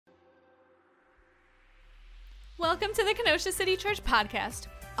Welcome to the Kenosha City Church podcast.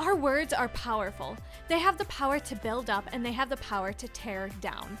 Our words are powerful. They have the power to build up and they have the power to tear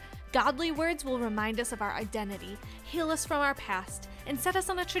down. Godly words will remind us of our identity, heal us from our past, and set us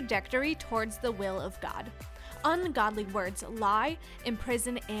on a trajectory towards the will of God. Ungodly words lie,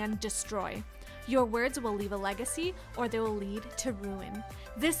 imprison, and destroy. Your words will leave a legacy or they will lead to ruin.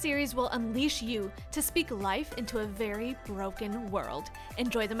 This series will unleash you to speak life into a very broken world.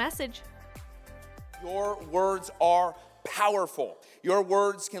 Enjoy the message. Your words are powerful. Your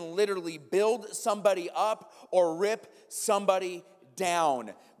words can literally build somebody up or rip somebody down.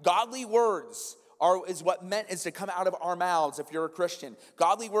 Godly words is what meant is to come out of our mouths if you're a Christian.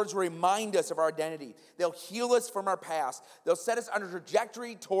 Godly words will remind us of our identity. They'll heal us from our past. They'll set us on a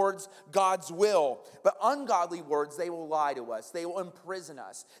trajectory towards God's will. But ungodly words, they will lie to us. They will imprison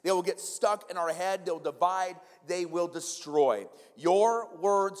us. They will get stuck in our head. They'll divide. They will destroy. Your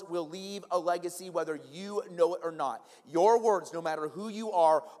words will leave a legacy whether you know it or not. Your words, no matter who you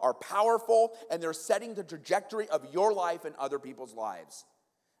are powerful, and they're setting the trajectory of your life and other people's lives.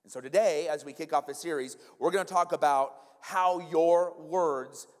 And so today, as we kick off this series, we're going to talk about how your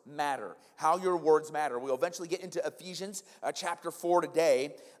words matter. How your words matter. We'll eventually get into Ephesians chapter 4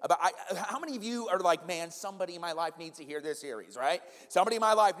 today. How many of you are like, man, somebody in my life needs to hear this series, right? Somebody in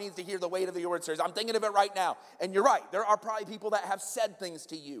my life needs to hear the weight of the word series. I'm thinking of it right now. And you're right. There are probably people that have said things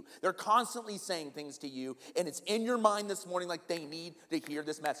to you. They're constantly saying things to you. And it's in your mind this morning like they need to hear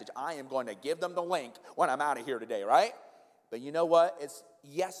this message. I am going to give them the link when I'm out of here today, right? But you know what?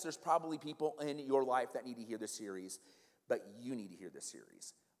 Yes, there's probably people in your life that need to hear this series, but you need to hear this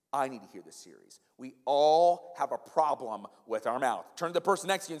series. I need to hear this series. We all have a problem with our mouth. Turn to the person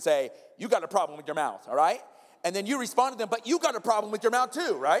next to you and say, you got a problem with your mouth, all right? And then you respond to them, but you got a problem with your mouth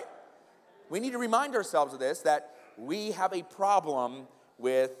too, right? We need to remind ourselves of this, that we have a problem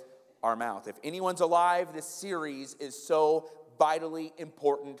with our mouth. If anyone's alive, this series is so vitally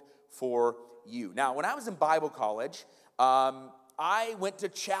important for you. Now, when I was in Bible college, I went to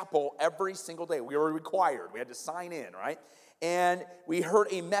chapel every single day. We were required. We had to sign in, right? And we heard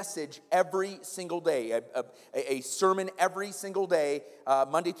a message every single day, a sermon every single day,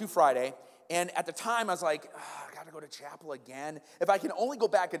 Monday through Friday. And at the time, I was like, I got to go to chapel again. If I can only go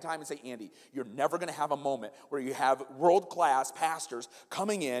back in time and say, Andy, you're never going to have a moment where you have world-class pastors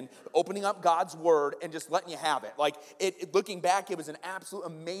coming in, opening up God's word, and just letting you have it. Like, looking back, it was an absolute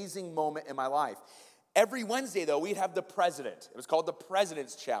amazing moment in my life. Every Wednesday, though, we'd have the president. It was called the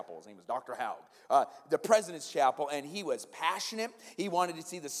President's Chapel. His name was Dr. Haug. The President's Chapel, and he was passionate. He wanted to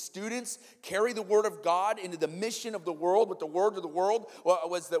see the students carry the Word of God into the mission of the world. What the Word of the world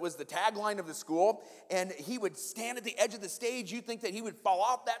was the tagline of the school. And he would stand at the edge of the stage. You'd think that he would fall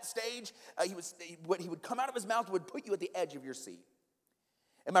off that stage. What he would come out of his mouth would put you at the edge of your seat.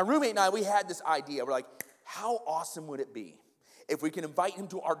 And my roommate and I, we had this idea. We're like, how awesome would it be if we can invite him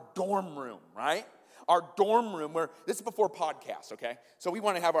to our dorm room, right? Our dorm room, where this is before podcasts, okay? So we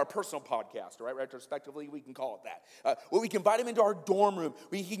want to have our personal podcast, right? Retrospectively, we can call it that. We can invite him into our dorm room.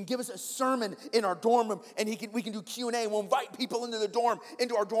 He can give us a sermon in our dorm room, and we can do Q&A, and we'll invite people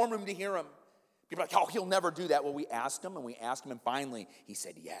into our dorm room to hear him. People are like, oh, he'll never do that. Well, we asked him, and finally, he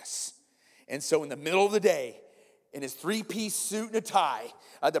said yes. And so in the middle of the day, in his three-piece suit and a tie,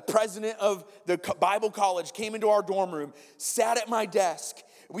 the president of the Bible college came into our dorm room, sat at my desk.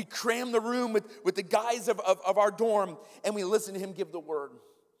 We crammed the room with the guys of our dorm, and we listened to him give the word.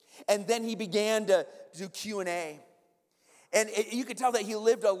 And then he began to do Q&A. And you could tell that he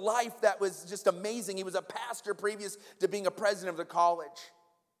lived a life that was just amazing. He was a pastor previous to being a president of the college.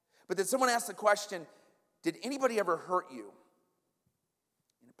 But then someone asked the question, did anybody ever hurt you?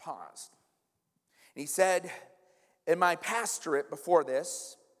 And he paused. And he said, in my pastorate before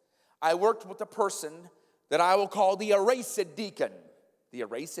this, I worked with a person that I will call the erased deacon. The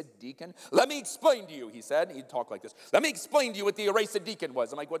erased deacon? Let me explain to you, he said. He'd talk like this. Let me explain to you what the erased deacon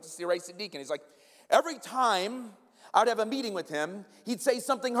was. I'm like, what's the erased deacon? He's like, every time I would have a meeting with him, he'd say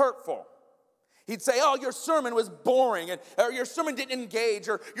something hurtful. He'd say, oh, your sermon was boring, or your sermon didn't engage,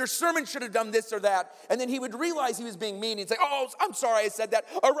 or your sermon should have done this or that. And then he would realize he was being mean. He'd say, oh, I'm sorry I said that.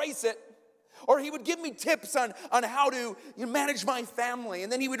 Erase it. Or he would give me tips on how to manage my family.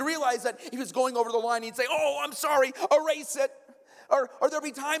 And then he would realize that he was going over the line. He'd say, oh, I'm sorry, erase it. Or there'd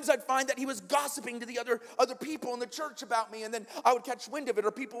be times I'd find that he was gossiping to the other people in the church about me, and then I would catch wind of it,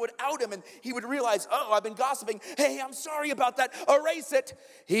 or people would out him, and he would realize, oh, I've been gossiping. Hey, I'm sorry about that. Erase it.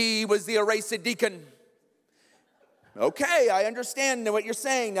 He was the erased deacon. Okay, I understand what you're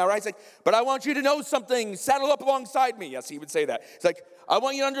saying now, right? It's like, but I want you to know something. Saddle up alongside me. Yes, he would say that. It's like, I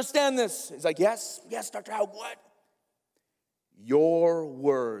want you to understand this. He's like, yes, Dr. Howe, what? Your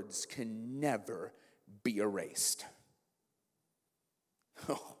words can never be erased.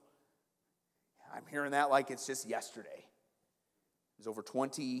 Oh, I'm hearing that like it's just yesterday. It was over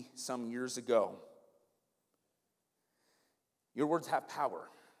 20 some years ago. Your words have power,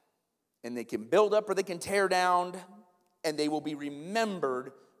 and they can build up or they can tear down, and they will be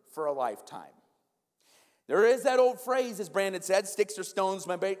remembered for a lifetime. There is that old phrase, as Brandon said, sticks or stones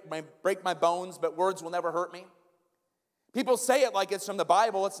might break my bones, but words will never hurt me. People say it like it's from the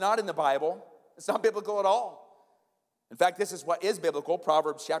Bible. It's not in the Bible. It's not biblical at all. In fact, this is what is biblical.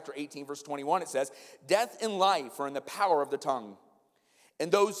 Proverbs chapter 18, verse 21, it says, death and life are in the power of the tongue,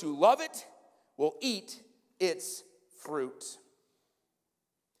 and those who love it will eat its fruit.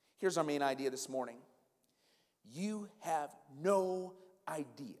 Here's our main idea this morning. You have no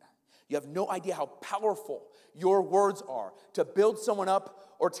idea. You have no idea how powerful your words are to build someone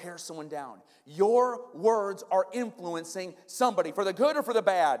up or tear someone down. Your words are influencing somebody for the good or for the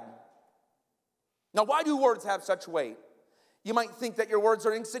bad. Now, why do words have such weight? You might think that your words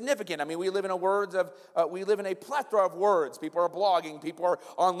are insignificant. I mean, we live in a plethora of words. People are blogging. People are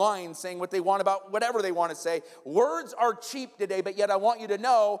online saying what they want about whatever they want to say. Words are cheap today, but yet I want you to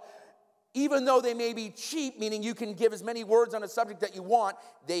know, even though they may be cheap, meaning you can give as many words on a subject that you want,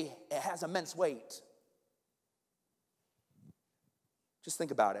 it has immense weight. Just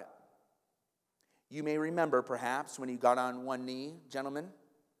think about it. You may remember, perhaps, when you got on one knee, gentlemen,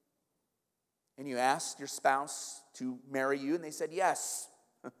 and you asked your spouse to marry you, and they said yes.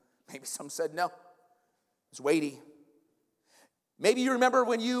 Maybe some said no. It's weighty. Maybe you remember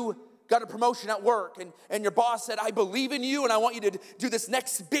when you got a promotion at work, and your boss said, I believe in you, and I want you to do this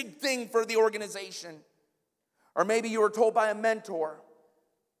next big thing for the organization. Or maybe you were told by a mentor,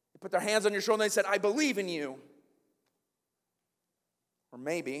 they put their hands on your shoulder, and they said, I believe in you. Or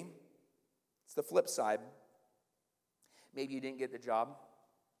maybe it's the flip side. Maybe you didn't get the job.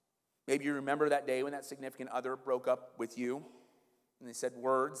 Maybe you remember that day when that significant other broke up with you, and they said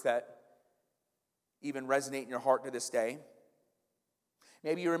words that even resonate in your heart to this day.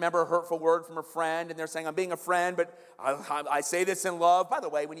 Maybe you remember a hurtful word from a friend, and they're saying, I'm being a friend, but I say this in love. By the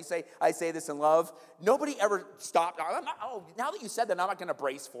way, when you say, I say this in love, nobody ever stopped. Now that you said that, I'm not going to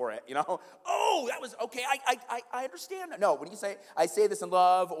brace for it, Oh, that was okay, I understand. No, when you say, I say this in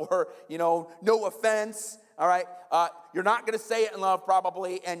love, or, no offense, all right, you're not going to say it in love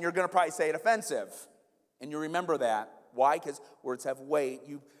probably, and you're going to probably say it offensive. And you remember that. Why? Because words have weight.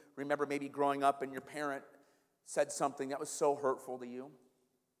 You remember maybe growing up and your parent said something that was so hurtful to you.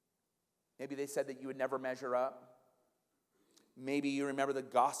 Maybe they said that you would never measure up. Maybe you remember the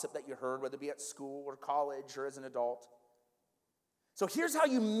gossip that you heard, whether it be at school or college or as an adult. So here's how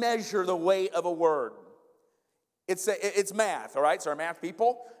you measure the weight of a word. It's math, all right? So our math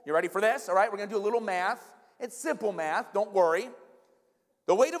people, you ready for this? All right, we're going to do a little math. It's simple math, don't worry.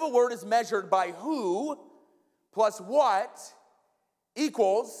 The weight of a word is measured by who plus what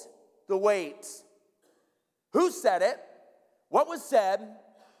equals the weight. Who said it, what was said,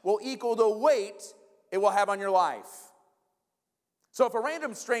 will equal the weight it will have on your life. So if a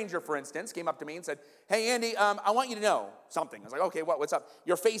random stranger, for instance, came up to me and said, hey, Andy, I want you to know something. I was like, okay, what's up?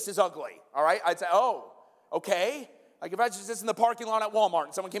 Your face is ugly, all right? I'd say, oh, okay. Like if I was just in the parking lot at Walmart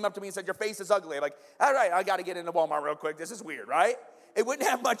and someone came up to me and said, your face is ugly. I'm like, all right, I got to get into Walmart real quick. This is weird, right? It wouldn't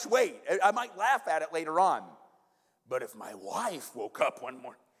have much weight. I might laugh at it later on. But if my wife woke up one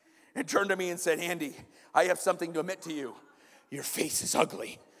morning and turned to me and said, Andy, I have something to admit to you. Your face is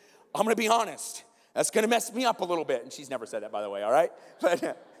ugly. I'm going to be honest. That's going to mess me up a little bit. And she's never said that, by the way, all right? But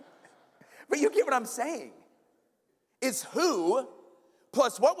you get what I'm saying. It's who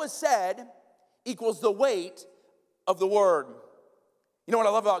plus what was said equals the weight of the word. You know what I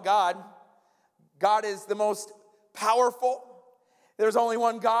love about God? God is the most powerful. There's only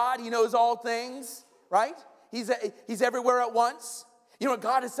one God. He knows all things, right? He's everywhere at once. You know what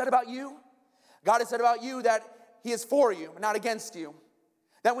God has said about you? God has said about you that he is for you and not against you.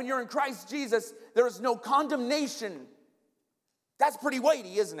 That when you're in Christ Jesus, there is no condemnation. That's pretty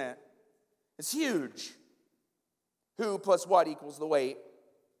weighty, isn't it? It's huge. Who plus what equals the weight?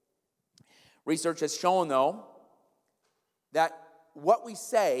 Research has shown, though, that what we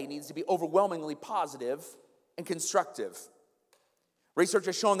say needs to be overwhelmingly positive and constructive. Research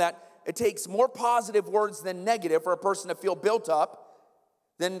has shown that it takes more positive words than negative for a person to feel built up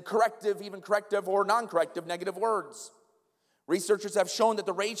than corrective, even corrective or non-corrective negative words. Researchers have shown that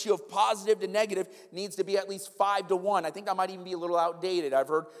the ratio of positive to negative needs to be at least 5-1. I think that might even be a little outdated. I've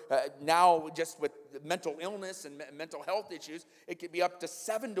heard now just with mental illness and mental health issues, it could be up to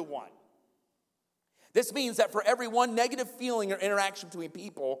 7-1. This means that for every one negative feeling or interaction between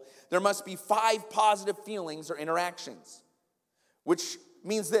people, there must be 5 positive feelings or interactions, which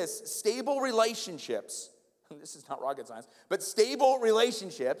means this: stable relationships. This is not rocket science, but stable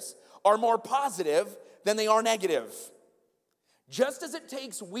relationships are more positive than they are negative. Just as it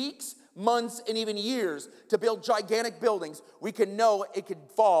takes weeks, months, and even years to build gigantic buildings, we can know it could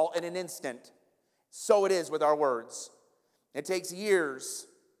fall in an instant. So it is with our words. It takes years,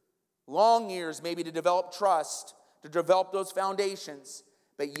 long years maybe, to develop trust, to develop those foundations.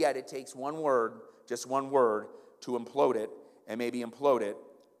 But yet it takes one word, just one word, to implode it, and maybe implode it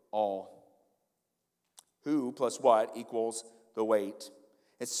all. Who plus what equals the weight.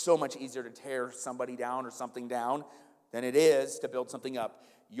 It's so much easier to tear somebody down or something down than it is to build something up.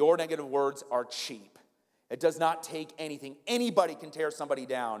 Your negative words are cheap. It does not take anything. Anybody can tear somebody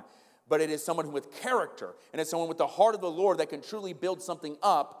down, but it is someone with character, and it's someone with the heart of the Lord that can truly build something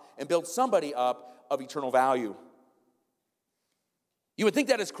up and build somebody up of eternal value. You would think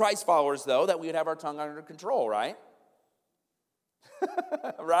that as Christ followers, though, that we would have our tongue under control, right?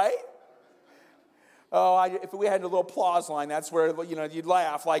 Right? Oh, if we had a little applause line, that's where, you'd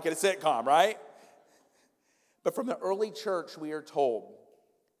laugh like at a sitcom, right? But from the early church, we are told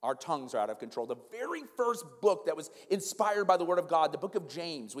our tongues are out of control. The very first book that was inspired by the Word of God, the book of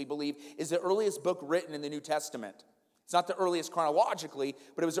James, we believe, is the earliest book written in the New Testament. It's not the earliest chronologically,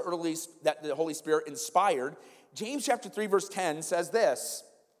 but it was the earliest that the Holy Spirit inspired. James chapter 3, verse 10 says this.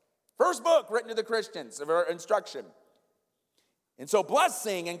 First book written to the Christians of our instruction. And so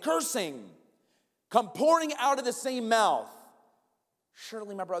blessing and cursing come pouring out of the same mouth.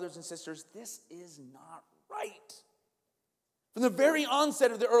 Surely, my brothers and sisters, this is not right. From the very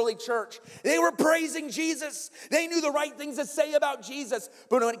onset of the early church, they were praising Jesus. They knew the right things to say about Jesus.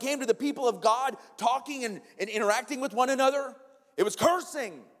 But when it came to the people of God talking and interacting with one another, it was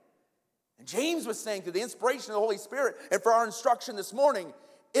cursing. And James was saying, through the inspiration of the Holy Spirit and for our instruction this morning,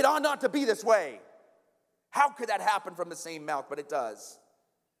 it ought not to be this way. How could that happen from the same mouth? But it does.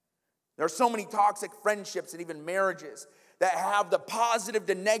 There are so many toxic friendships and even marriages that have the positive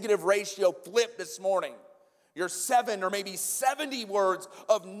to negative ratio flipped this morning. Your 7 or maybe 70 words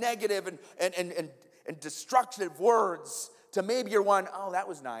of negative and destructive words to maybe your one, oh, that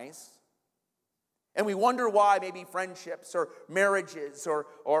was nice. And we wonder why maybe friendships or marriages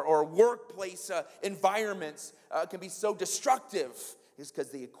or workplace environments can be so destructive. Is because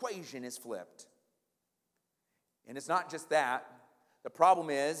the equation is flipped. And it's not just that. The problem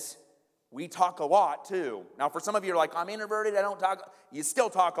is we talk a lot too. Now for some of you are like, I'm introverted, I don't talk. You still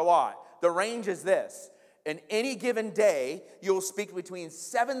talk a lot. The range is this. In any given day, you'll speak between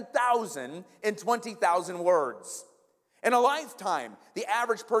 7,000 and 20,000 words. In a lifetime, the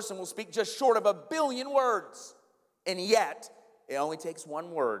average person will speak just short of 1 billion words. And yet, it only takes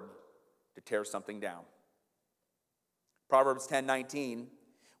one word to tear something down. Proverbs 10:19,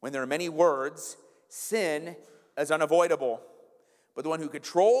 when there are many words, sin is unavoidable. But the one who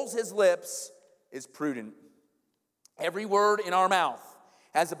controls his lips is prudent. Every word in our mouth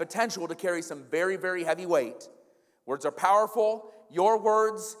has the potential to carry some very, very heavy weight. Words are powerful. Your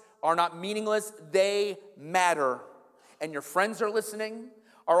words are not meaningless. They matter. And your friends are listening.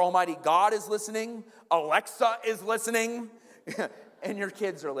 Our Almighty God is listening. Alexa is listening. And your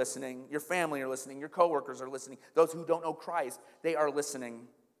kids are listening. Your family are listening. Your coworkers are listening. Those who don't know Christ, they are listening.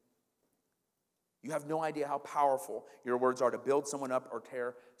 You have no idea how powerful your words are to build someone up or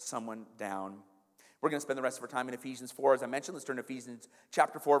tear someone down. We're going to spend the rest of our time in Ephesians 4. As I mentioned, let's turn to Ephesians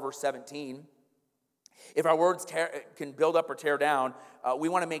chapter 4, verse 17. If our words can build up or tear down, we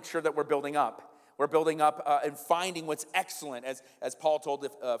want to make sure that we're building up. We're building up and finding what's excellent, as Paul told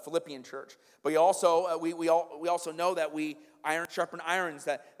the Philippian church. But we also know that we iron sharpen irons,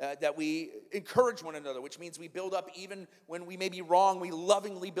 that we encourage one another, which means we build up even when we may be wrong. We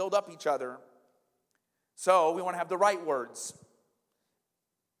lovingly build up each other. So we want to have the right words.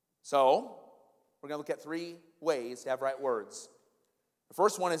 So we're going to look at 3 ways to have right words. The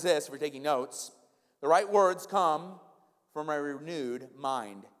first one is this, if you're taking notes. The right words come from a renewed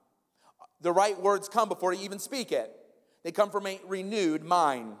mind. The right words come before you even speak it. They come from a renewed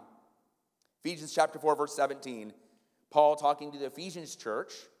mind. Ephesians chapter 4, verse 17. Paul talking to the Ephesians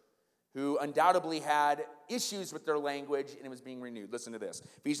church, who undoubtedly had issues with their language, and it was being renewed. Listen to this.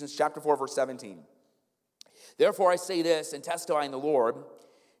 Ephesians chapter 4, verse 17. Therefore I say this, and testify in the Lord,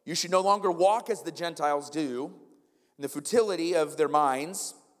 you should no longer walk as the Gentiles do, in the futility of their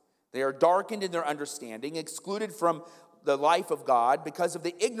minds. They are darkened in their understanding, excluded from the life of God because of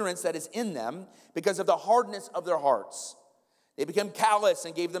the ignorance that is in them, because of the hardness of their hearts. They became callous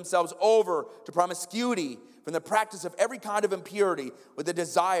and gave themselves over to promiscuity from the practice of every kind of impurity with a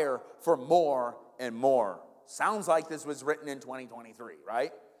desire for more and more. Sounds like this was written in 2023,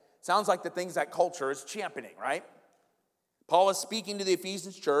 right? Sounds like the things that culture is championing, right? Paul is speaking to the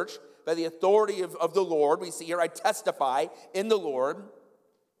Ephesians church by the authority of the Lord. We see here, I testify in the Lord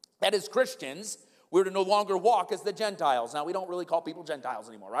that as Christians, we're to no longer walk as the Gentiles. Now, we don't really call people Gentiles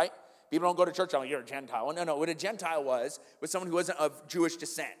anymore, right? People don't go to church, oh, you're a Gentile. No, what a Gentile was someone who wasn't of Jewish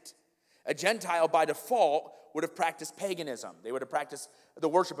descent. A Gentile, by default, would have practiced paganism. They would have practiced the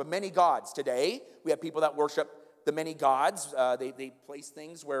worship of many gods. Today, we have people that worship the many gods. They place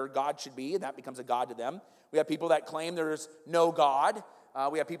things where God should be, and that becomes a god to them. We have people that claim there's no God.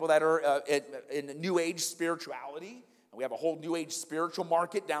 We have people that are in New Age spirituality. We have a whole New Age spiritual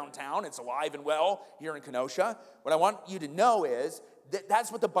market downtown. It's alive and well here in Kenosha. What I want you to know is that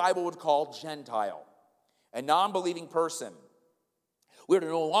that's what the Bible would call Gentile, a non-believing person. We're to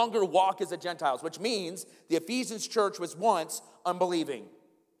no longer walk as the Gentiles, which means the Ephesians church was once unbelieving.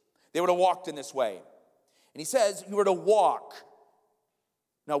 They would have walked in this way. And he says you were to walk.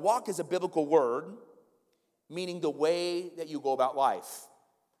 Now, walk is a biblical word, meaning the way that you go about life.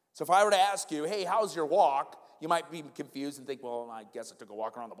 So if I were to ask you, hey, how's your walk? You might be confused and think, well, I guess I took a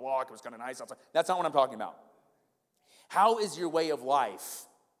walk around the block. It was kind of nice outside. That's not what I'm talking about. How is your way of life?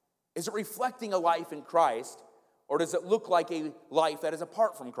 Is it reflecting a life in Christ, or does it look like a life that is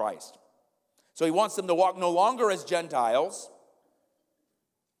apart from Christ? So he wants them to walk no longer as Gentiles.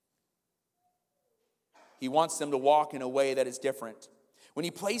 He wants them to walk in a way that is different. When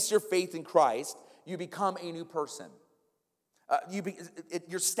you place your faith in Christ, you become a new person.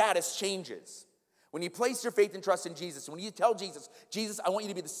 Your status changes. When you place your faith and trust in Jesus, when you tell Jesus, Jesus, I want you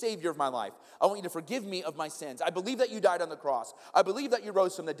to be the Savior of my life. I want you to forgive me of my sins. I believe that you died on the cross. I believe that you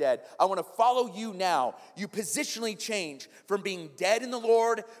rose from the dead. I want to follow you now. You positionally change from being dead in the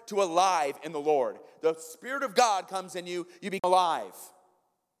Lord to alive in the Lord. The Spirit of God comes in you, you become alive.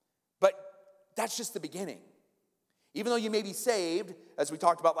 But that's just the beginning. Even though you may be saved, as we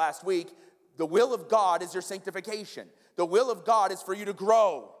talked about last week, the will of God is your sanctification. The will of God is for you to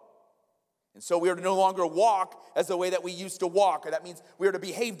grow. And so we are to no longer walk as the way that we used to walk. Or that means we are to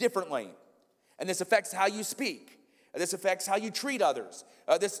behave differently. And this affects how you speak. This affects how you treat others.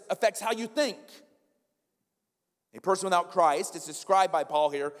 This affects how you think. A person without Christ is described by Paul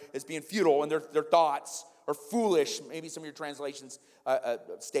here as being futile, and their thoughts are foolish. Maybe some of your translations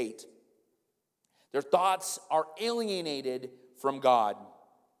state. Their thoughts are alienated from God.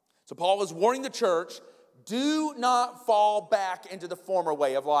 So Paul is warning the church, do not fall back into the former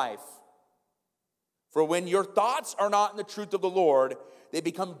way of life. For when your thoughts are not in the truth of the Lord, they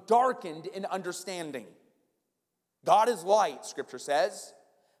become darkened in understanding. God is light, Scripture says.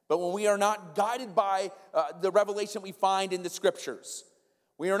 But when we are not guided by the revelation we find in the Scriptures,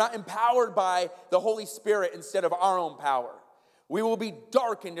 we are not empowered by the Holy Spirit instead of our own power, we will be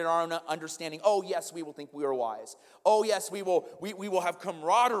darkened in our own understanding. Oh, yes, we will think we are wise. Oh, yes, we will have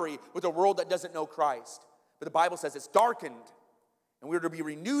camaraderie with a world that doesn't know Christ. But the Bible says it's darkened. And we're to be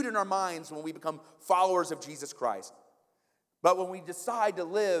renewed in our minds when we become followers of Jesus Christ. But when we decide to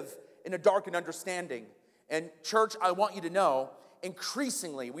live in a darkened understanding, and church, I want you to know,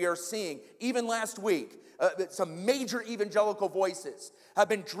 increasingly we are seeing, even last week, some major evangelical voices have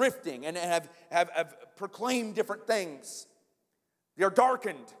been drifting and have proclaimed different things. They're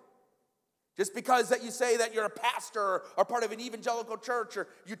darkened. Just because that you say that you're a pastor or part of an evangelical church or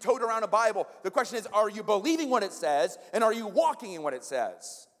you tote around a Bible, the question is, are you believing what it says and are you walking in what it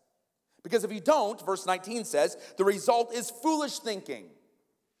says? Because if you don't, verse 19 says, the result is foolish thinking,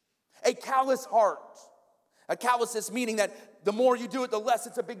 a callous heart. A callousness meaning that the more you do it, the less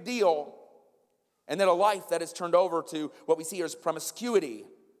it's a big deal. And then a life that is turned over to what we see here as promiscuity,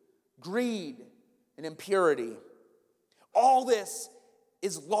 greed, and impurity. All this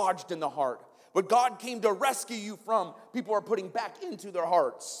is lodged in the heart. What God came to rescue you from, people are putting back into their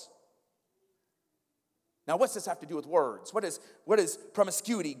hearts. Now, what's this have to do with words? What is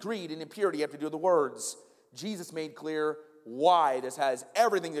promiscuity, greed, and impurity have to do with the words? Jesus made clear why this has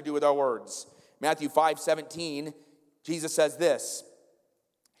everything to do with our words. Matthew 5:17, Jesus says this,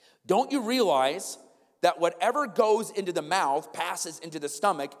 don't you realize that whatever goes into the mouth passes into the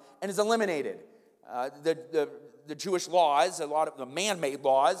stomach and is eliminated? The Jewish laws, a lot of the man-made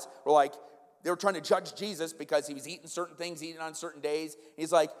laws, were like, they were trying to judge Jesus because he was eating certain things, eating on certain days.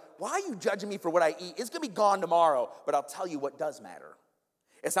 He's like, why are you judging me for what I eat? It's going to be gone tomorrow, but I'll tell you what does matter.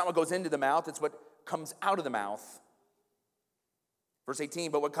 It's not what goes into the mouth, it's what comes out of the mouth. Verse 18,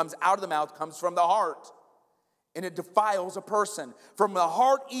 but what comes out of the mouth comes from the heart, and it defiles a person. From the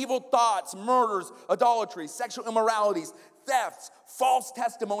heart, evil thoughts, murders, idolatry, sexual immoralities, thefts, false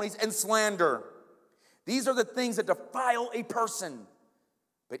testimonies, and slander. These are the things that defile a person.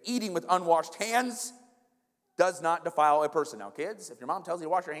 But eating with unwashed hands does not defile a person. Now, kids, if your mom tells you to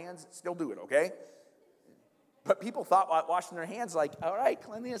wash your hands, still do it, okay? But people thought washing their hands like, all right,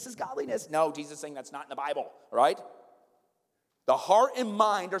 cleanliness is godliness. No, Jesus is saying that's not in the Bible, all right? The heart and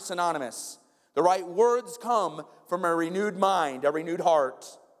mind are synonymous. The right words come from a renewed mind, a renewed heart.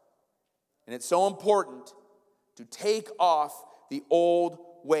 And it's so important to take off the old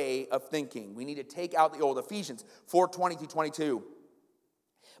way of thinking. We need to take out the old. Ephesians 4:20-22.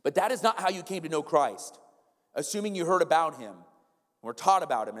 But that is not how you came to know Christ, assuming you heard about him, or taught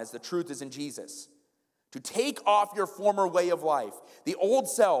about him, as the truth is in Jesus. To take off your former way of life, the old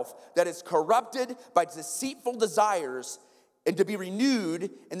self that is corrupted by deceitful desires, and to be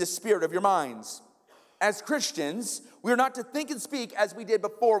renewed in the spirit of your minds. As Christians, we are not to think and speak as we did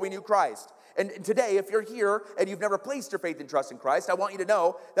before we knew Christ. And today, if you're here and you've never placed your faith and trust in Christ, I want you to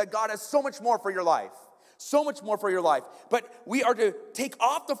know that God has so much more for your life. So much more for your life. But we are to take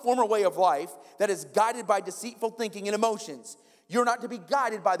off the former way of life that is guided by deceitful thinking and emotions. You're not to be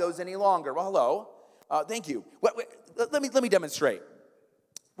guided by those any longer. Well, hello. Thank you. Let me demonstrate.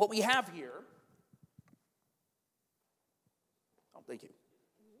 What we have here. Oh, thank you.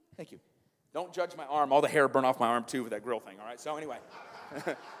 Thank you. Don't judge my arm. All the hair burned off my arm too with that grill thing. All right. So anyway,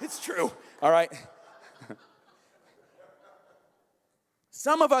 it's true. All right.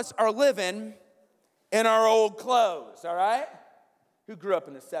 Some of us are living in our old clothes. All right. Who grew up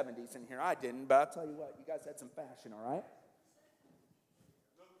in the 70s in here? I didn't, but I'll tell you what. You guys had some fashion. All right.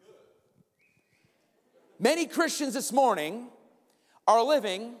 Many Christians this morning are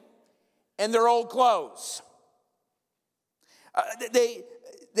living in their old clothes. They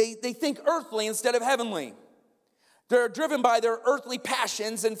think earthly instead of heavenly. They're driven by their earthly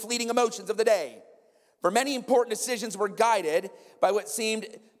passions and fleeting emotions of the day. For many important decisions were guided by what seemed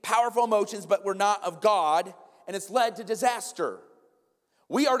powerful emotions but were not of God, and it's led to disaster.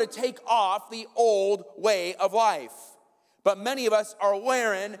 We are to take off the old way of life. But many of us are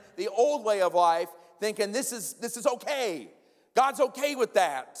wearing the old way of life thinking this is okay. God's okay with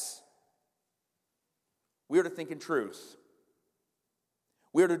that. We are to think in truth.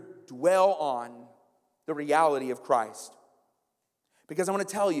 We are to dwell on the reality of Christ. Because I want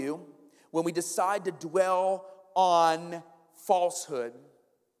to tell you, when we decide to dwell on falsehood,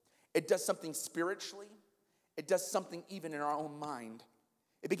 it does something spiritually. It does something even in our own mind.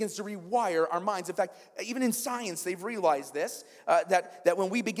 It begins to rewire our minds. In fact, even in science, they've realized this, that when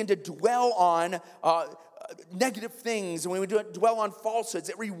we begin to dwell on negative things, and when we dwell on falsehoods,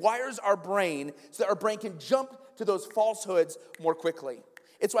 it rewires our brain so that our brain can jump to those falsehoods more quickly.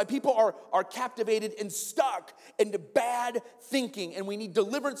 It's why people are captivated and stuck into bad thinking, and we need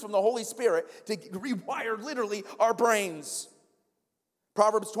deliverance from the Holy Spirit to rewire literally our brains.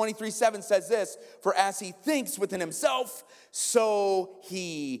 Proverbs 23:7 says this, for as he thinks within himself, so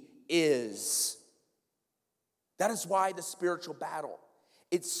he is. That is why the spiritual battle,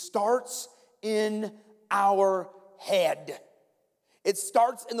 it starts in our head. It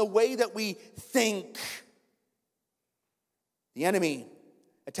starts in the way that we think. The enemy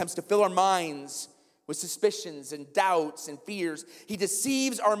attempts to fill our minds with suspicions and doubts and fears. He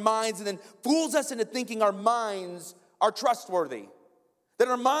deceives our minds and then fools us into thinking our minds are trustworthy. That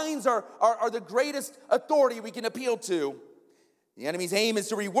our minds are the greatest authority we can appeal to. The enemy's aim is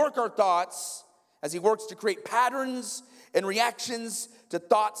to rework our thoughts as he works to create patterns and reactions to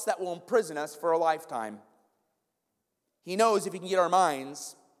thoughts that will imprison us for a lifetime. He knows if he can get our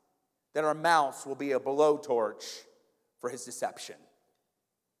minds, that our mouths will be a blowtorch for his deception.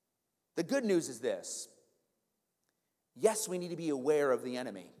 The good news is this. Yes, we need to be aware of the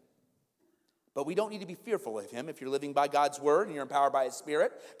enemy. But we don't need to be fearful of him if you're living by God's word and you're empowered by his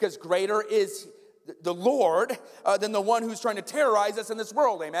Spirit, because greater is the Lord than the one who's trying to terrorize us in this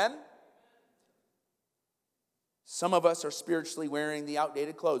world, amen? Some of us are spiritually wearing the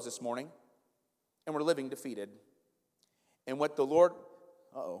outdated clothes this morning, and we're living defeated. And what the Lord,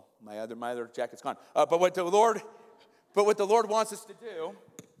 my other jacket's gone. But what the Lord wants us to do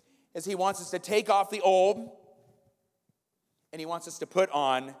is he wants us to take off the old, and he wants us to put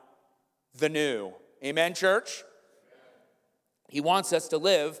on the new. Amen, church? He wants us to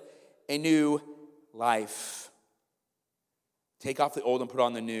live a new life. Take off the old and put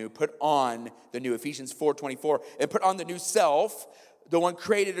on the new. Put on the new. Ephesians 4:24. And put on the new self, the one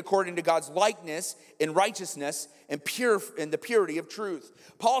created according to God's likeness in righteousness and pure in the purity of truth.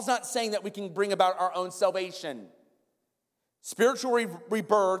 Paul's not saying that we can bring about our own salvation. Spiritual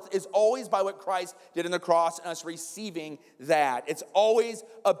rebirth is always by what Christ did on the cross and us receiving that. It's always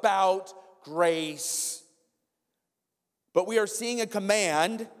about grace. But we are seeing a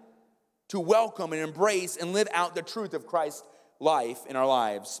command to welcome and embrace and live out the truth of Christ's life in our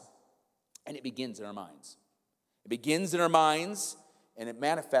lives. And it begins in our minds. It begins in our minds and it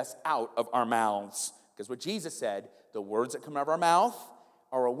manifests out of our mouths. Because what Jesus said, the words that come out of our mouth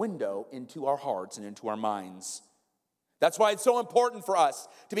are a window into our hearts and into our minds. That's why it's so important for us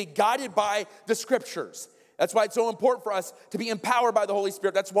to be guided by the Scriptures. That's why it's so important for us to be empowered by the Holy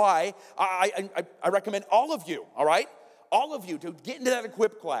Spirit. That's why I recommend all of you, all right? All of you to get into that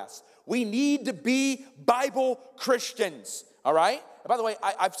equip class. We need to be Bible Christians, all right? And by the way,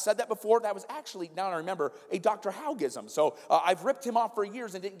 I've said that before. That was actually, now I remember, a Dr. Haugism. So I've ripped him off for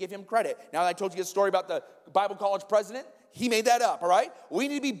years and didn't give him credit. Now that I told you a story about the Bible college president, he made that up, all right? We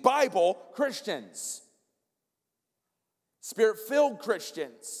need to be Bible Christians. Spirit-filled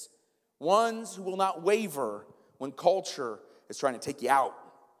Christians. Ones who will not waver when culture is trying to take you out.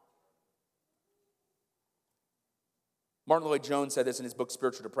 Martin Lloyd-Jones said this in his book,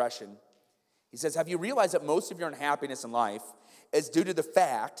 Spiritual Depression. He says, have you realized that most of your unhappiness in life is due to the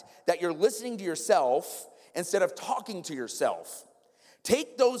fact that you're listening to yourself instead of talking to yourself?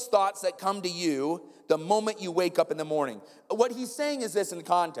 Take those thoughts that come to you the moment you wake up in the morning. What he's saying is this in the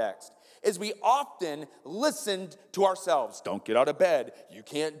context, is we often listened to ourselves. Don't get out of bed. You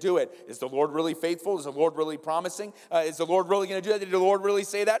can't do it. Is the Lord really faithful? Is the Lord really promising? Is the Lord really going to do that? Did the Lord really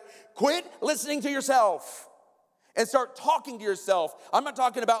say that? Quit listening to yourself. And start talking to yourself. I'm not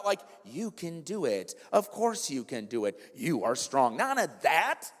talking about like, you can do it. Of course you can do it. You are strong. None of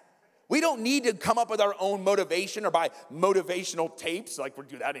that. We don't need to come up with our own motivation or buy motivational tapes. Like we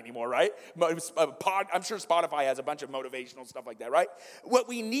do that anymore, right? I'm sure Spotify has a bunch of motivational stuff like that, right? What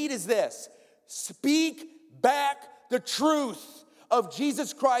we need is this. Speak back the truth of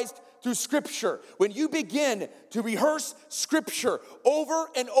Jesus Christ through Scripture. When you begin to rehearse Scripture over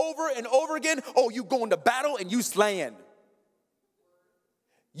and over and over again, you go into battle and you slaying.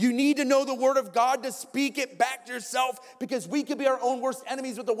 You need to know the Word of God to speak it back to yourself because we could be our own worst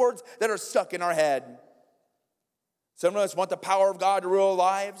enemies with the words that are stuck in our head. Some of us want the power of God to rule our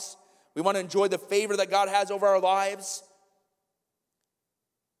lives. We want to enjoy the favor that God has over our lives.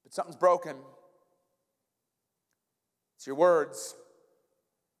 But something's broken. It's your words.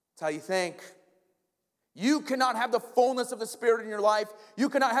 It's how you think. You cannot have the fullness of the Spirit in your life. You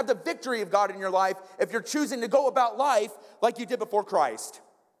cannot have the victory of God in your life if you're choosing to go about life like you did before Christ.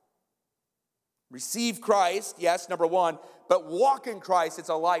 Receive Christ, yes, number one, but walk in Christ, it's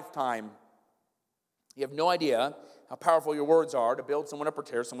a lifetime. You have no idea how powerful your words are to build someone up or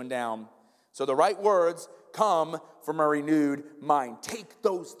tear someone down. So the right words come from a renewed mind. Take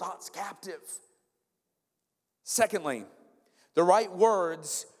those thoughts captive. Secondly, the right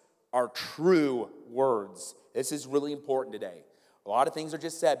words are true words. This is really important today. A lot of things are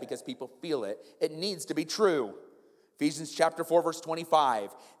just said because people feel it. It needs to be true. Ephesians chapter 4, verse 25.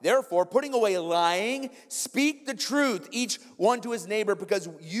 Therefore, putting away lying, speak the truth, each one to his neighbor, because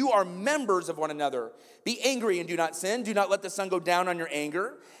you are members of one another. Be angry and do not sin. Do not let the sun go down on your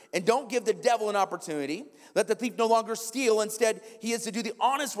anger. And don't give the devil an opportunity. Let the thief no longer steal. Instead, he is to do the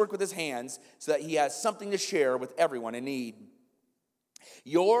honest work with his hands so that he has something to share with everyone in need.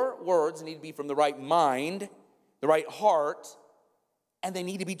 Your words need to be from the right mind, the right heart, and they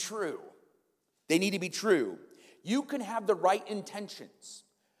need to be true. They need to be true. You can have the right intentions.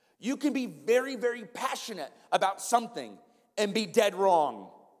 You can be very, very passionate about something and be dead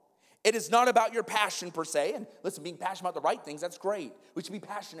wrong. It is not about your passion per se. And listen, being passionate about the right things, that's great. We should be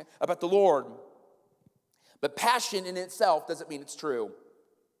passionate about the Lord. But passion in itself doesn't mean it's true.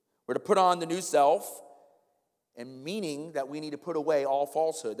 We're to put on the new self, and meaning that we need to put away all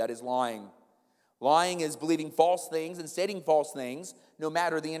falsehood, that is lying. Lying is believing false things and stating false things, no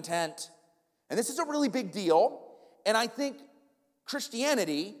matter the intent. And this is a really big deal. And I think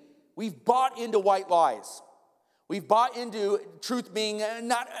Christianity, we've bought into white lies. We've bought into truth being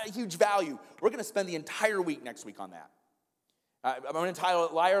not a huge value. We're going to spend the entire week next week on that. I'm going to entitle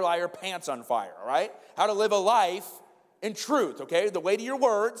it Liar, Liar, Pants on Fire, all right? How to live a life in truth, okay? The way to your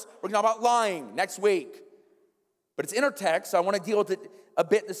words. We're going to talk about lying next week. But it's intertext, so I want to deal with it a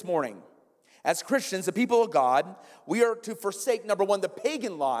bit this morning. As Christians, the people of God, we are to forsake, number one, the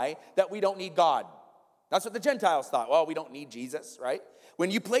pagan lie that we don't need God. That's what the Gentiles thought. Well, we don't need Jesus, right?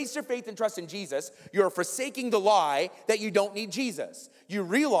 When you place your faith and trust in Jesus, you're forsaking the lie that you don't need Jesus. You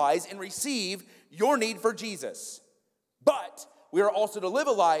realize and receive your need for Jesus. But we are also to live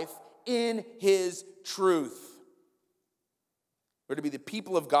a life in his truth. We're to be the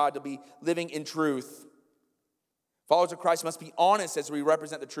people of God, to be living in truth. Followers of Christ must be honest as we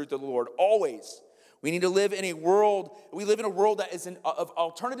represent the truth of the Lord, always. We need to live in a world, we live in a world that is of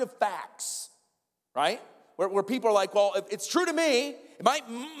alternative facts. Right? Where people are like, well, if it's true to me, it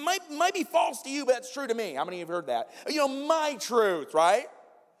might be false to you, but it's true to me. How many of you have heard that? My truth, right?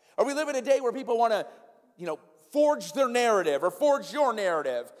 Or we live in a day where people want to, forge their narrative or forge your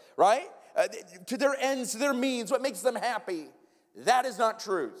narrative, right? to their ends, to their means, what makes them happy. That is not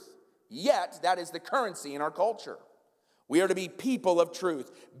truth. Yet, that is the currency in our culture. We are to be people of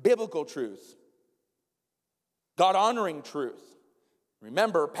truth, biblical truth, God-honoring truth.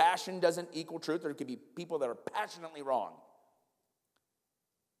 Remember, passion doesn't equal truth. There could be people that are passionately wrong.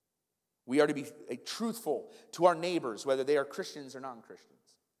 We are to be truthful to our neighbors, whether they are Christians or non-Christians.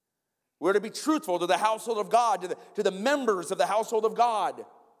 We're to be truthful to the household of God, to the members of the household of God.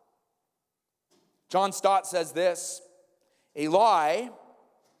 John Stott says this: a lie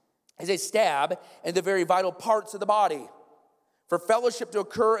is a stab in the very vital parts of the body. For fellowship to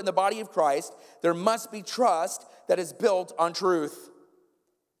occur in the body of Christ, there must be trust that is built on truth.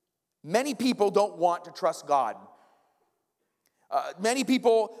 Many people don't want to trust God. Many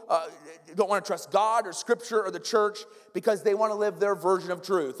people don't want to trust God or Scripture or the church because they want to live their version of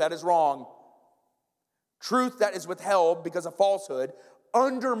truth. That is wrong. Truth that is withheld because of falsehood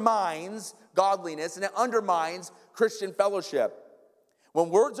undermines godliness, and it undermines Christian fellowship. When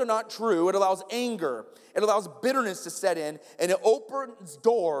words are not true, it allows anger, it allows bitterness to set in, and it opens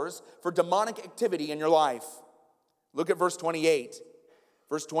doors for demonic activity in your life. Look at verse 28.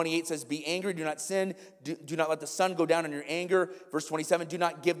 Verse 28 says, be angry, do not sin, do not let the sun go down in your anger. Verse 27, do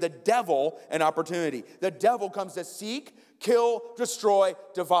not give the devil an opportunity. The devil comes to seek, kill, destroy,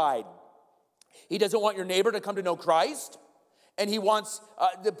 divide. He doesn't want your neighbor to come to know Christ, and he wants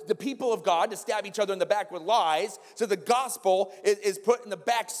the people of God to stab each other in the back with lies, so the gospel is put in the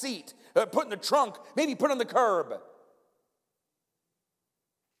back seat, put in the trunk, maybe put on the curb.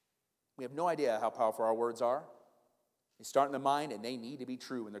 We have no idea how powerful our words are. They start in the mind, and they need to be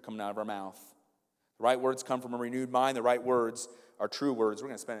true when they're coming out of our mouth. The right words come from a renewed mind. The right words are true words. We're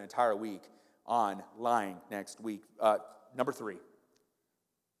going to spend an entire week on lying next week. Number 3.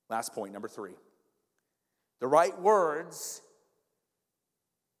 Last point, number 3. The right words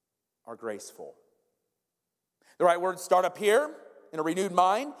are graceful. The right words start up here in a renewed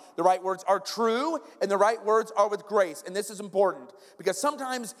mind. The right words are true, and the right words are with grace. And this is important because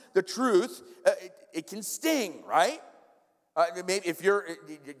sometimes the truth, it can sting, right? Maybe if your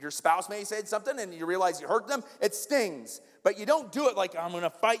spouse may say something and you realize you hurt them, it stings. But you don't do it like, I'm going to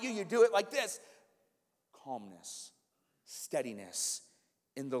fight you. You do it like this. Calmness, steadiness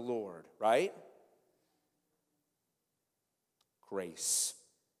in the Lord, right? Grace.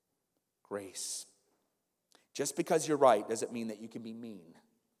 Grace. Just because you're right doesn't mean that you can be mean.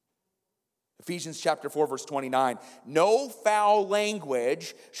 Ephesians chapter 4, verse 29. No foul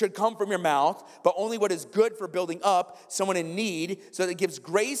language should come from your mouth, but only what is good for building up someone in need, so that it gives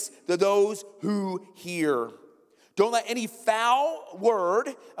grace to those who hear. Don't let any foul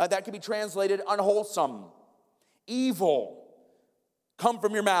word that can be translated unwholesome, evil, come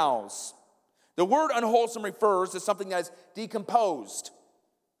from your mouths. The word unwholesome refers to something that is decomposed.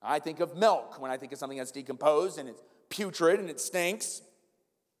 I think of milk when I think of something that's decomposed and it's putrid and it stinks.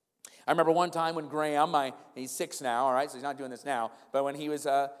 I remember one time when Graham, he's 6 now, all right, so he's not doing this now, but when he's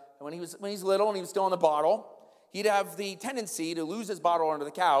little and he was still on the bottle, he'd have the tendency to lose his bottle under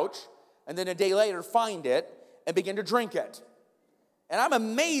the couch and then a day later find it and begin to drink it. And I'm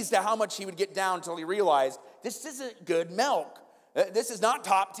amazed at how much he would get down until he realized this isn't good milk. This is not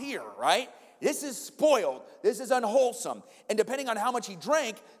top tier, right? This is spoiled. This is unwholesome. And depending on how much he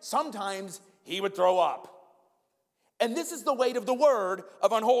drank, sometimes he would throw up. And this is the weight of the word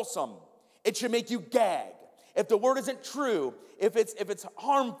of unwholesome. It should make you gag. If the word isn't true, if it's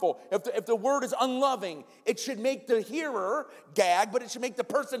harmful, if the word is unloving, it should make the hearer gag, but it should make the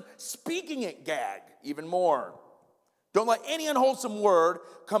person speaking it gag even more. Don't let any unwholesome word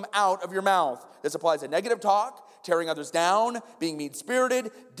come out of your mouth. This applies to negative talk, tearing others down, being mean-spirited,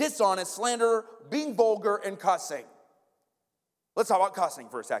 dishonest, slander, being vulgar, and cussing. Let's talk about cussing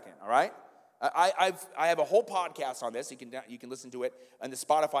for a second, all right? I have a whole podcast on this. You can listen to it on the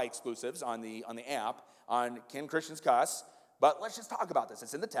Spotify exclusives on the app on Can Christians Cuss? But let's just talk about this.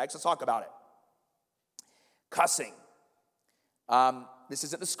 It's in the text. Let's talk about it. Cussing. This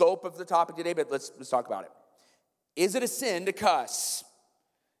isn't the scope of the topic today, but let's talk about it. Is it a sin to cuss?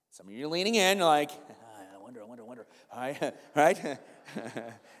 Some of you are leaning in, like, I wonder. All right?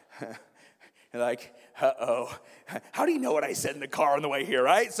 You're like, uh-oh. How do you know what I said in the car on the way here,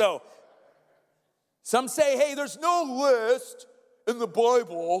 right? So some say, hey, there's no list in the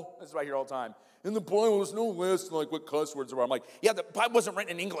Bible. This is what I hear all the time. In the Bible, there's no list like what cuss words are. I'm like, yeah, the Bible wasn't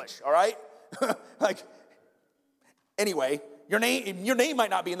written in English, all right? Anyway, your name might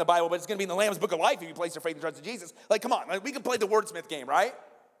not be in the Bible, but it's going to be in the Lamb's Book of Life if you place your faith and trust in Jesus. Like, come on, we can play the wordsmith game, right?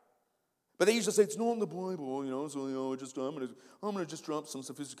 But they usually say, it's not in the Bible, so, I'm going to just drop some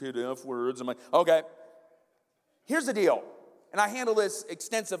sophisticated F words. I'm like, okay. Here's the deal. and I handle this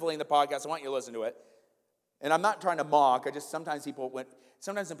extensively in the podcast. I want you to listen to it. And I'm not trying to mock. Sometimes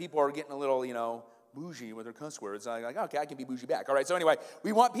when people are getting a little, bougie with their cuss words, I'm like, okay, I can be bougie back. All right, so anyway,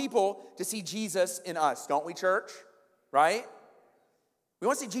 we want people to see Jesus in us, don't we, church? Right? We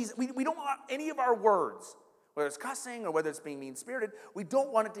want to see Jesus. We don't want any of our words, whether it's cussing or whether it's being mean-spirited, we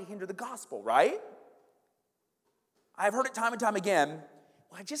don't want it to hinder the gospel, right? I've heard it time and time again.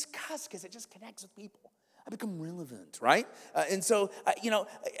 Well, I just cuss because it just connects with people. I become relevant, right? And so, they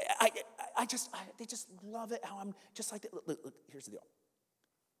just love it how I'm just like that. Look, here's the deal.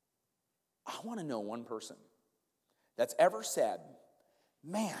 I want to know one person that's ever said,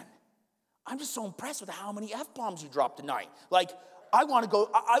 man, I'm just so impressed with how many F-bombs you dropped tonight. Like, I want to go,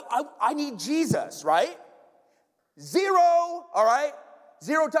 I need Jesus, right? 0, all right?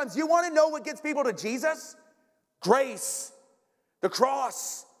 0 times. You want to know what gets people to Jesus? Grace, the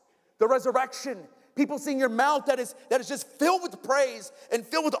cross, the resurrection. People seeing your mouth that is just filled with praise and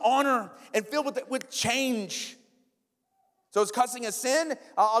filled with honor and filled with change. So is cussing a sin?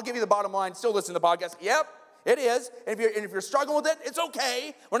 I'll give you the bottom line. Still listen to the podcast. Yep, it is. And if you're struggling with it, it's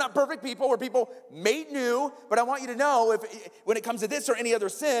okay. We're not perfect people. We're people made new. But I want you to know when it comes to this or any other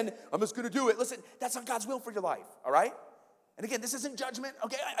sin, I'm just going to do it. Listen, that's not God's will for your life, all right? And again, this isn't judgment,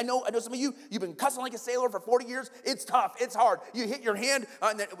 okay? I know some of you've been cussing like a sailor for 40 years. It's tough. It's hard. You hit your hand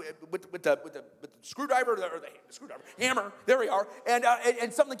with the screwdriver, or the screwdriver, hammer. There we are.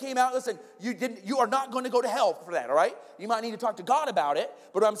 And something came out. Listen, you are not going to go to hell for that, all right? You might need to talk to God about it.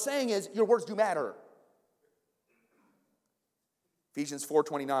 But what I'm saying is your words do matter. Ephesians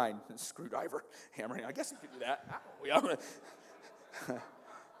 4:29, screwdriver, hammering. I guess you could do that.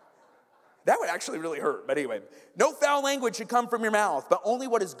 That would actually really hurt, but anyway. No foul language should come from your mouth, but only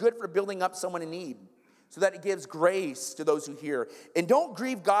what is good for building up someone in need, so that it gives grace to those who hear. And don't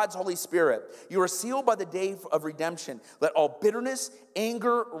grieve God's Holy Spirit. You are sealed by the day of redemption. Let all bitterness,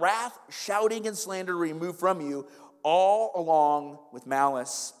 anger, wrath, shouting, and slander remove from you, all along with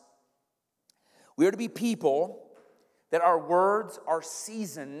malice. We are to be people that our words are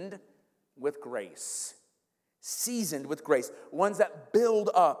seasoned with grace. Seasoned with grace. Ones that build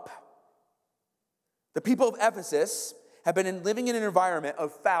up. The people of Ephesus have been living in an environment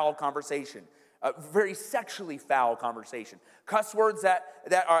of foul conversation, very sexually foul conversation. Cuss words that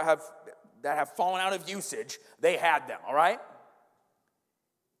have fallen out of usage, they had them, all right?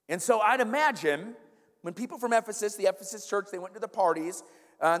 And so I'd imagine when people from Ephesus, the Ephesus church, they went to the parties,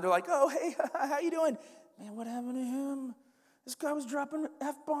 and they're like, oh, hey, how you doing? Man, what happened to him? This guy was dropping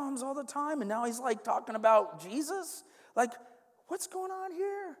F-bombs all the time, and now he's like talking about Jesus? Like, what's going on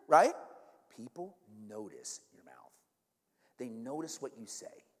here, right? People notice your mouth. They notice what you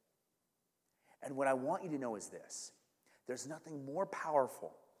say. And what I want you to know is this. There's nothing more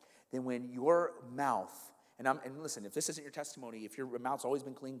powerful than when your mouth, and listen, if this isn't your testimony, if your mouth's always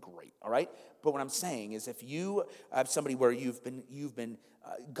been clean, great, all right? But what I'm saying is if you have somebody where you've been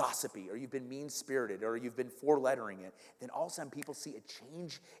gossipy, or you've been mean-spirited, or you've been four-lettering it, then all of a sudden people see a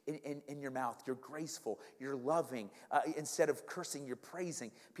change in your mouth. You're graceful, you're loving. Instead of cursing, you're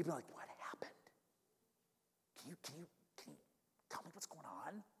praising. People are like, what happened? Can you tell me what's going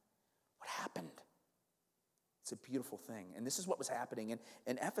on? What happened? It's a beautiful thing. And this is what was happening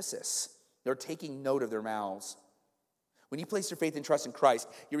in Ephesus. They're taking note of their mouths. When you place your faith and trust in Christ,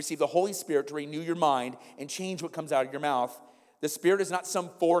 you receive the Holy Spirit to renew your mind and change what comes out of your mouth. The Spirit is not some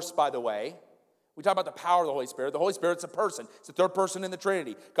force, by the way. We talk about the power of the Holy Spirit. The Holy Spirit's a person. It's the third person in the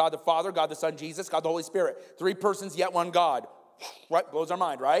Trinity. God the Father, God the Son, Jesus, God the Holy Spirit. 3 persons, yet one God. Right? Blows our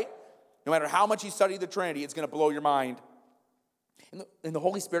mind, right? No matter how much you study the Trinity, it's going to blow your mind. And the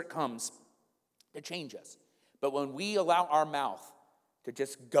Holy Spirit comes to change us. But when we allow our mouth to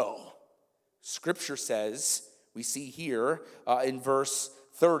just go, Scripture says, we see here in verse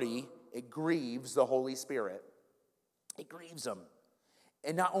 30, it grieves the Holy Spirit. It grieves him.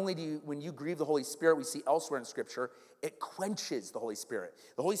 And not only when you grieve the Holy Spirit, we see elsewhere in Scripture, it quenches the Holy Spirit.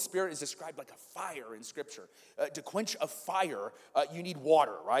 The Holy Spirit is described like a fire in Scripture. To quench a fire, you need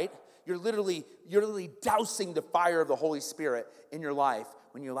water, right? You're literally dousing the fire of the Holy Spirit in your life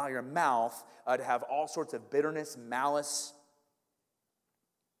when you allow your mouth to have all sorts of bitterness, malice.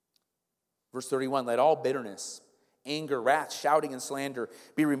 Verse 31, let all bitterness, anger, wrath, shouting, and slander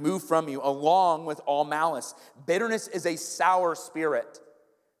be removed from you, along with all malice. Bitterness is a sour spirit.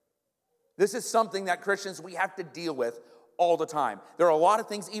 This is something that Christians, we have to deal with all the time. There are a lot of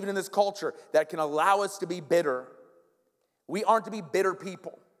things, even in this culture, that can allow us to be bitter. We aren't to be bitter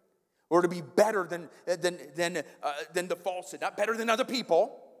people. We're to be better than the falsehood, not better than other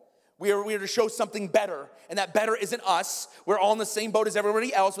people. We are to show something better, and that better isn't us. We're all in the same boat as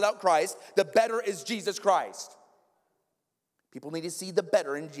everybody else without Christ. The better is Jesus Christ. People need to see the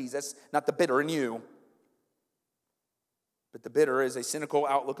better in Jesus, not the bitter in you. But the bitter is a cynical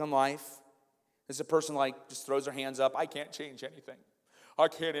outlook on life. It's a person like just throws their hands up. I can't change anything. I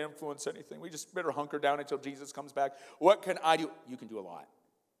can't influence anything. We just better hunker down until Jesus comes back. What can I do? You can do a lot.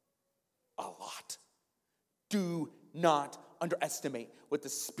 A lot. Do not underestimate what the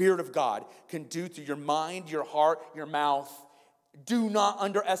Spirit of God can do through your mind, your heart, your mouth. Do not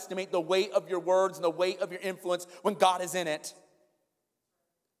underestimate the weight of your words and the weight of your influence when God is in it.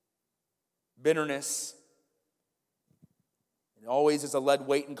 Bitterness. It always is a lead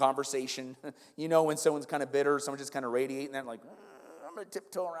weight in conversation. You know when someone's kind of bitter, someone's just kind of radiating that, like, I'm going to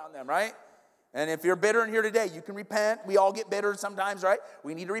tiptoe around them, right? And if you're bitter in here today, you can repent. We all get bitter sometimes, right?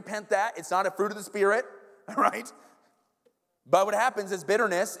 We need to repent that. It's not a fruit of the Spirit, right? But what happens is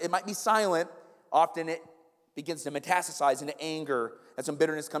bitterness, it might be silent. Often it begins to metastasize into anger. That's when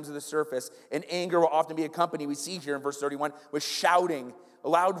bitterness comes to the surface. And anger will often be accompanied, we see here in verse 31, with shouting,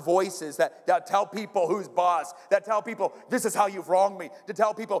 loud voices that tell people who's boss, that tell people, this is how you've wronged me, to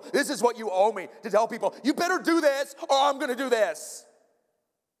tell people, this is what you owe me, to tell people, you better do this or I'm going to do this.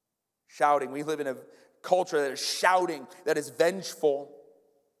 Shouting. We live in a culture that is shouting, that is vengeful.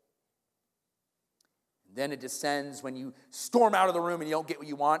 And then it descends when you storm out of the room and you don't get what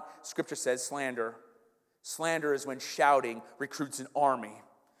you want. Scripture says slander. Slander is when shouting recruits an army.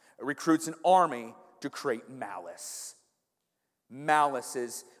 It recruits an army to create malice. Malice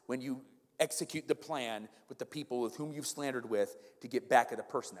is when you execute the plan with the people with whom you've slandered with to get back at the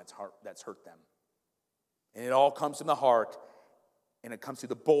person that's hurt them. And it all comes from the heart, and it comes through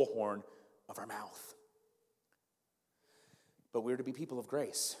the bullhorn of our mouth. But we're to be people of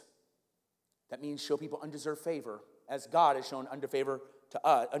grace. That means show people undeserved favor, as God has shown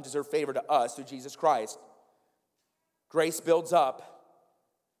undeserved favor to us through Jesus Christ. Grace builds up.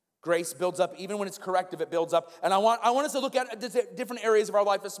 Grace builds up. Even when it's corrective, it builds up. And I want us to look at different areas of our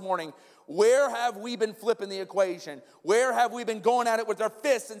life this morning. Where have we been flipping the equation? Where have we been going at it with our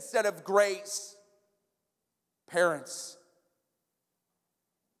fists instead of grace? Parents,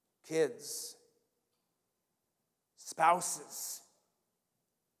 kids, spouses,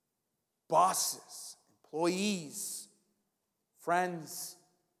 bosses, employees, friends.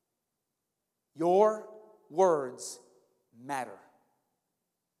 Your words matter.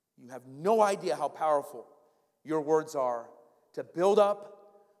 You have no idea how powerful your words are to build up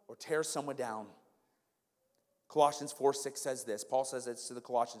or tear someone down. Colossians 4:6 says this. Paul says this to the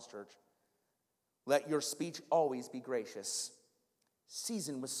Colossians church. Let your speech always be gracious,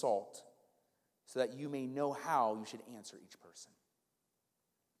 seasoned with salt, so that you may know how you should answer each person.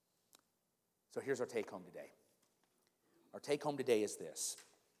 So here's our take home today. Our take home today is this.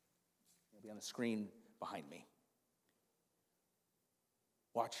 It'll be on the screen behind me.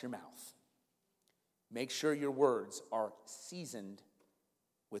 Watch your mouth. Make sure your words are seasoned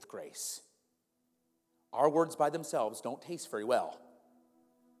with grace. Our words by themselves don't taste very well.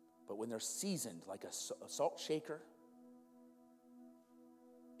 But when they're seasoned like a salt shaker,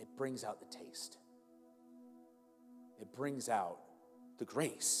 it brings out the taste. It brings out the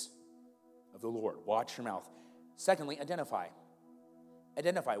grace of the Lord. Watch your mouth. Secondly, identify.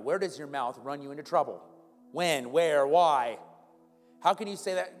 Identify. Where does your mouth run you into trouble? When, where, why? How can you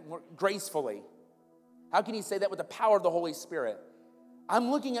say that gracefully? How can you say that with the power of the Holy Spirit?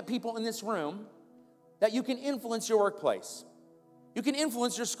 I'm looking at people in this room that you can influence your workplace. You can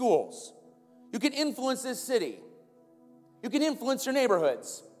influence your schools. You can influence this city. You can influence your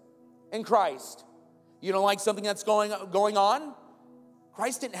neighborhoods in Christ. You don't like something that's going on?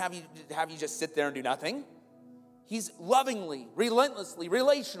 Christ didn't have you just sit there and do nothing. He's lovingly, relentlessly,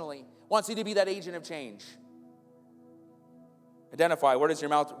 relationally wants you to be that agent of change. Identify. Where does your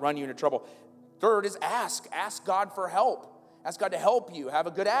mouth run you into trouble? Third is ask. Ask God for help. Ask God to help you. Have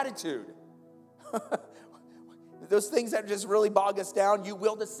a good attitude. Those things that just really bog us down, you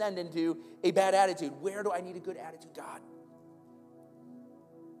will descend into a bad attitude. Where do I need a good attitude, God?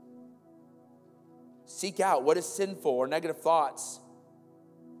 Seek out what is sinful or negative thoughts.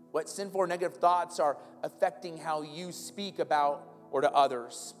 What sinful or negative thoughts are affecting how you speak about or to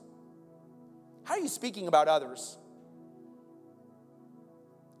others. How are you speaking about others?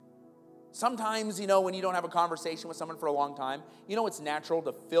 Sometimes, when you don't have a conversation with someone for a long time, it's natural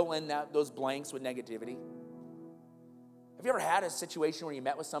to fill in those blanks with negativity. Have you ever had a situation where you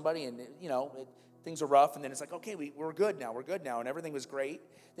met with somebody and, things are rough and then it's like, okay, we're good now, and everything was great.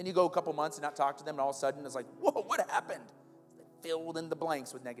 Then you go a couple months and not talk to them and all of a sudden it's like, whoa, what happened? They filled in the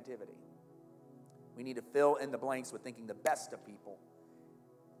blanks with negativity. We need to fill in the blanks with thinking the best of people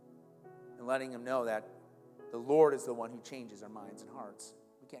and letting them know that the Lord is the one who changes our minds and hearts.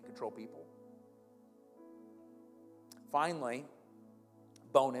 We can't control people. Finally,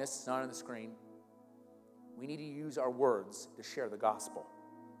 bonus, not on the screen, we need to use our words to share the gospel.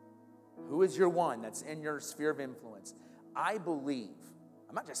 Who is your one that's in your sphere of influence? I believe,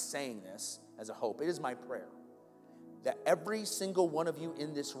 I'm not just saying this as a hope, it is my prayer, that every single one of you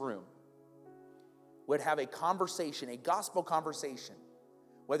in this room would have a conversation, a gospel conversation,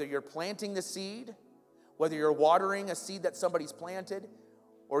 whether you're planting the seed, whether you're watering a seed that somebody's planted,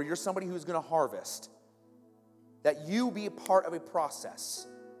 or you're somebody who's going to harvest, that you be a part of a process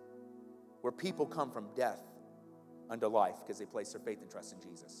where people come from death unto life because they place their faith and trust in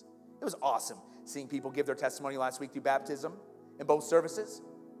Jesus. It was awesome seeing people give their testimony last week through baptism in both services.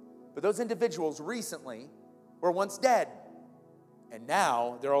 But those individuals recently were once dead, and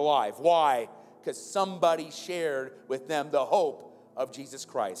now they're alive. Why? Because somebody shared with them the hope of Jesus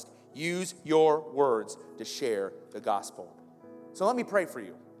Christ. Use your words to share the gospel. So let me pray for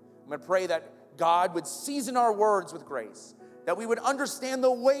you. I'm going to pray that God would season our words with grace, that we would understand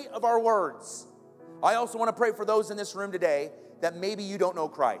the weight of our words. I also want to pray for those in this room today that maybe you don't know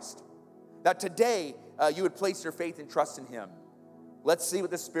Christ, that today you would place your faith and trust in Him. Let's see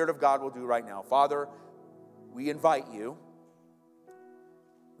what the Spirit of God will do right now. Father, we invite you.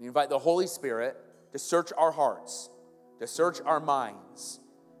 We invite the Holy Spirit to search our hearts, to search our minds,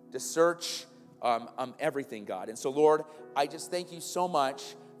 to search everything, God. And so, Lord, I just thank you so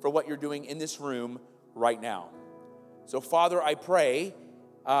much for what you're doing in this room right now. So, Father, I pray,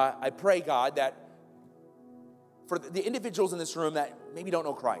 God, that for the individuals in this room that maybe don't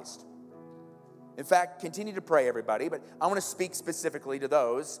know Christ. In fact, continue to pray, everybody, but I want to speak specifically to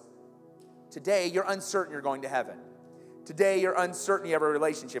those. Today, you're uncertain you're going to heaven. Today, you're uncertain you have a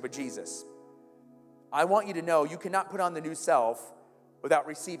relationship with Jesus. I want you to know you cannot put on the new self without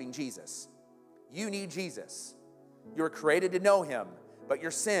receiving Jesus. You need Jesus. You were created to know Him, but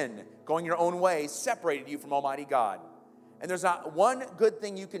your sin, going your own way, separated you from Almighty God. And there's not one good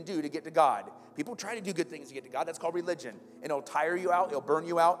thing you can do to get to God. People try to do good things to get to God. That's called religion. And it'll tire you out. It'll burn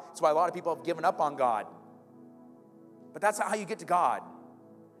you out. That's why a lot of people have given up on God. But that's not how you get to God.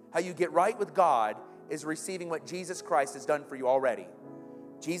 How you get right with God is receiving what Jesus Christ has done for you already.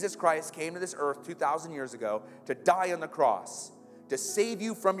 Jesus Christ came to this earth 2,000 years ago to die on the cross, to save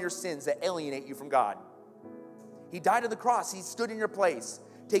you from your sins that alienate you from God. He died on the cross. He stood in your place,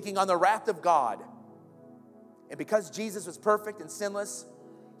 taking on the wrath of God. And because Jesus was perfect and sinless,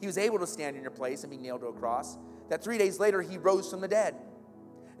 He was able to stand in your place and be nailed to a cross. That 3 days later, He rose from the dead.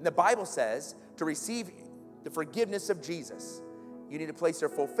 And the Bible says to receive the forgiveness of Jesus, you need to place your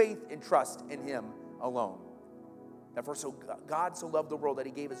full faith and trust in Him alone. Therefore, so God so loved the world that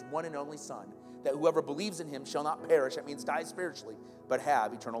He gave His one and only Son, that whoever believes in Him shall not perish, that means die spiritually, but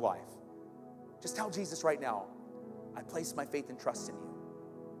have eternal life. Just tell Jesus right now, I place my faith and trust in you.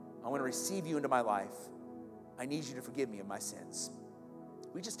 I want to receive you into my life. I need you to forgive me of my sins.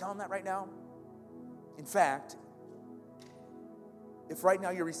 We just tell Him that right now? In fact, if right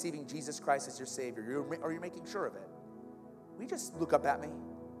now you're receiving Jesus Christ as your Savior, or you're making sure of it, will you just look up at me?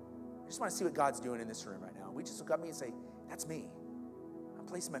 I just want to see what God's doing in this room right now. We just look up at me and say, that's me. I'm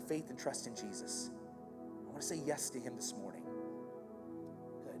placing my faith and trust in Jesus. I want to say yes to Him this morning.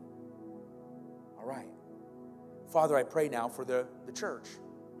 Good. All right. Father, I pray now for the church.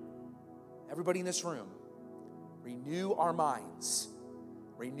 Everybody in this room, renew our minds.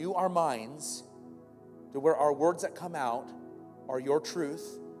 Renew our minds to where our words that come out are your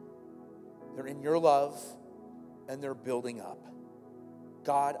truth. They're in your love, and they're building up.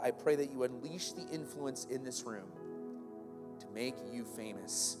 God, I pray that you unleash the influence in this room to make you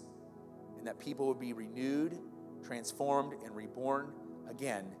famous, and that people would be renewed, transformed, and reborn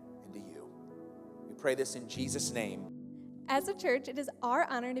again into you. We pray this in Jesus' name. As a church, it is our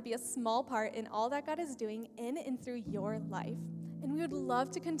honor to be a small part in all that God is doing in and through your life, and we would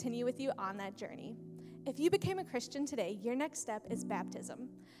love to continue with you on that journey. If you became a Christian today, your next step is baptism.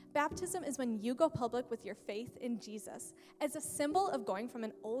 Baptism is when you go public with your faith in Jesus as a symbol of going from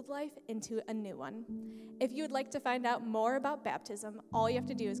an old life into a new one. If you would like to find out more about baptism, all you have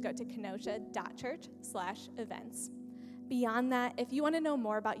to do is go to kenosha.church/events. Beyond that, if you want to know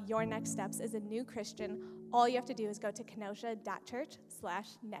more about your next steps as a new Christian, all you have to do is go to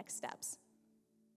kenosha.church/nextsteps.